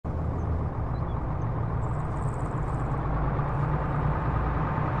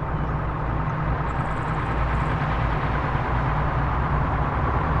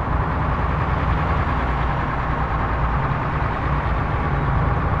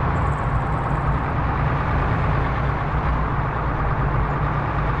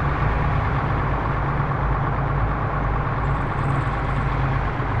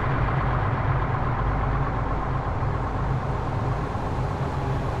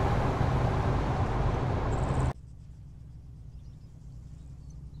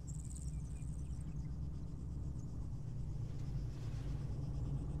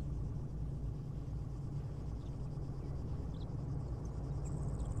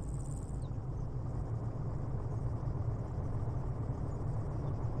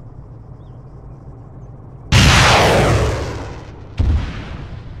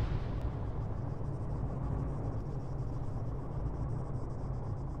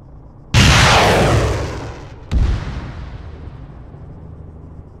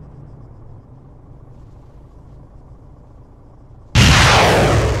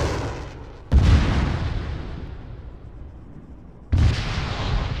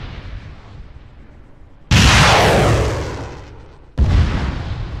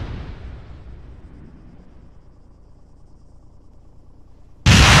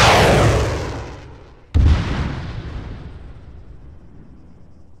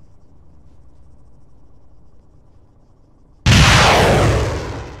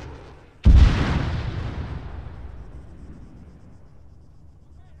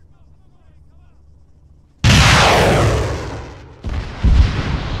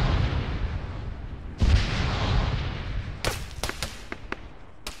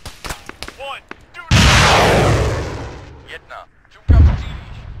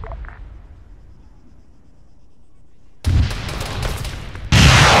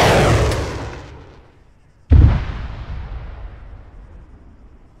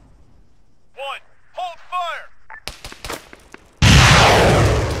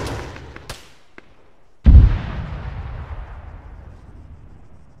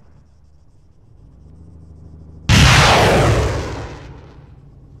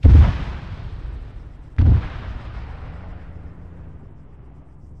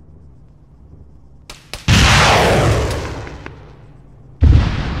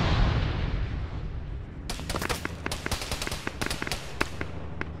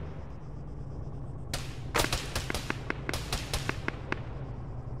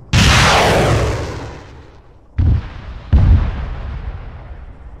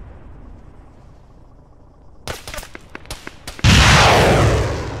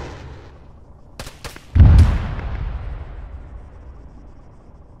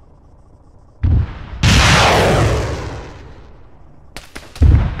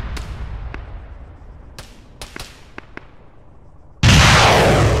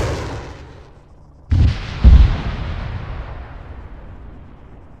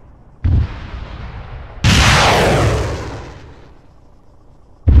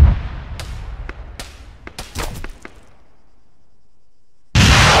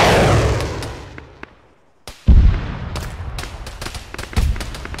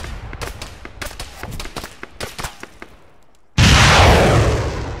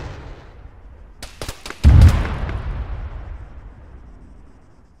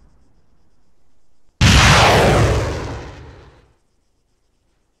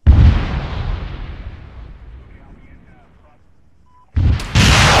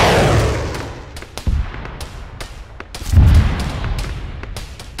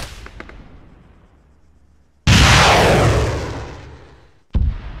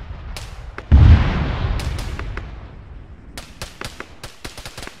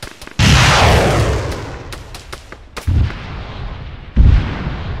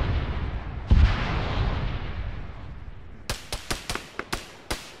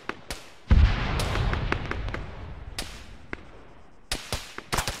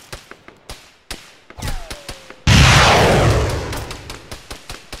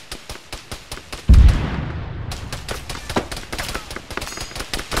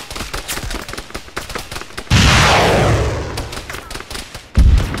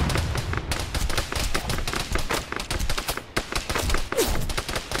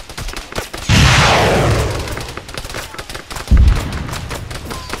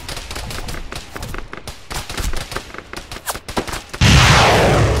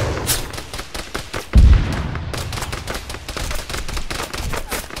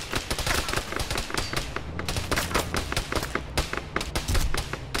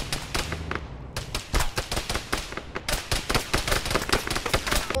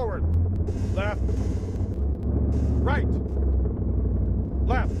Left. Right.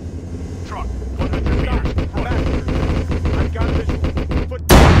 Left. Truck, 100 meters front. Backward. I've got visual. Foot.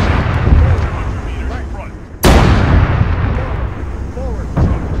 200 meters Right. front. Forward.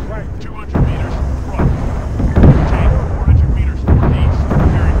 Truck, Right. 200 meters front. Tank, 400 meters northeast.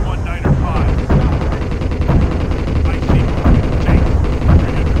 Bearing 195. I see. Tank,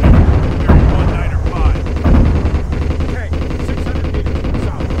 300 meters. Bearing 195. Tank, 600 meters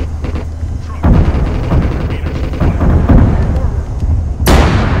south. Truck, 100 meters front.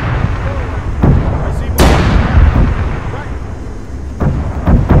 I see movement. Right.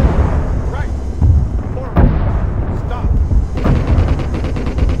 Right. Forward. Stop.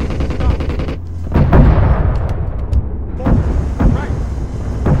 Stop. Forward. Right.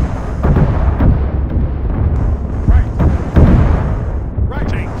 Right. Right.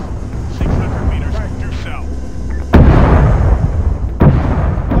 Tank, 600 meters Right. due south.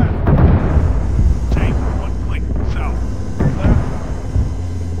 Left. Tank, 1 click south. Left.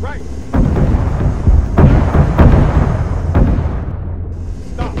 Right.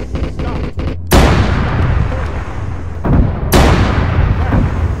 Stop. Stop.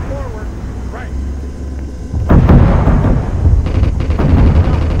 Forward. Right.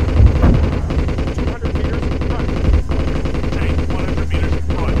 200 meters front. Tank, 100 meters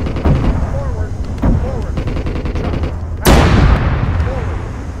front. Forward. Forward. Truck. Forward.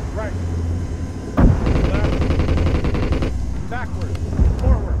 Right. Left. Backward.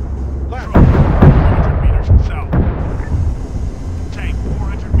 Forward. Left. 100 meters south. Tank,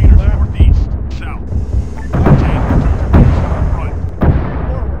 400 meters Left. northeast. South. Tank, 200 meters front.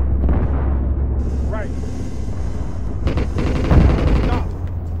 Forward. Right. Stop.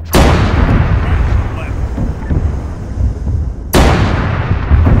 Truck, 200 meters left.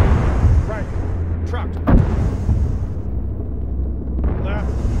 Right. Truck.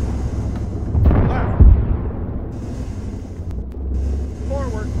 Left. Left.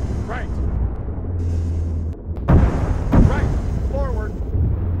 Forward. Right. Right. Forward.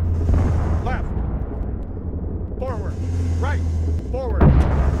 Left. Forward. Right. Forward.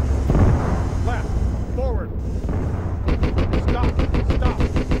 Left. Forward. Stop. Stop.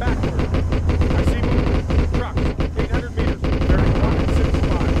 Backward. I see movement. Trucks. 800 meters. Bearing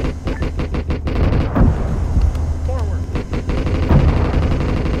 165. Forward.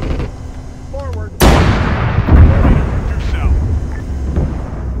 Forward. 100 meters due south.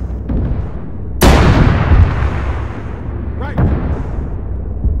 Right.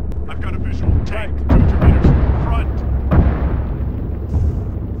 I've got a visual. Tank, Right. 200 meters front.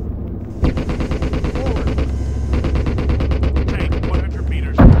 Forward. Tank, 100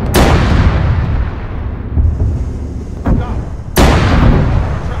 meters. Stop.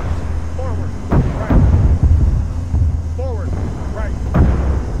 Trucks. Forward. Right. Forward. Right.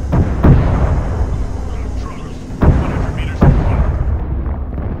 Trucks, 100 meters front.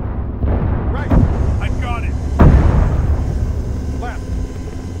 Right. I've got it. Left.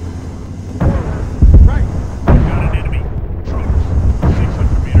 Forward. Right. I've got an enemy. Trucks,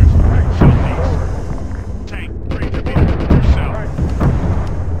 600 meters Right. southeast. Forward. Tank, 300 meters due south. Right.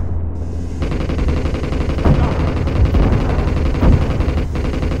 Stop.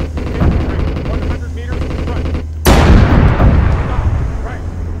 Infantry, 100 meters front. Stop. Right.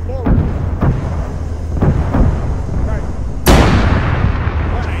 Forward. Right.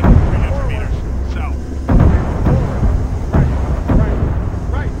 Left. Tank, 300 Forward. meters south. Forward. Right. Right.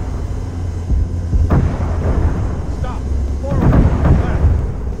 Right. Stop. Forward. Left.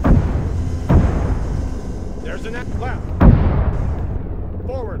 There's an left.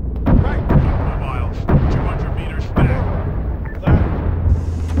 Forward. Right. Miles, 200 meters back. Forward. Left.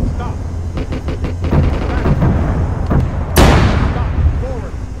 Stop. Back. Stop.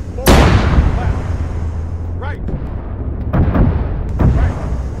 Forward. Forward. Left. Right. Right.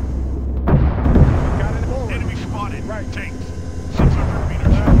 Got it. Forward. Enemy spotted. Right. Tanks, 600 meters,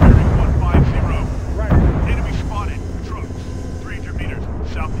 Left. bearing 150. Right. Enemy spotted. Trucks, 300 meters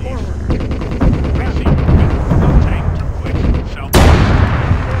southeast. Forward.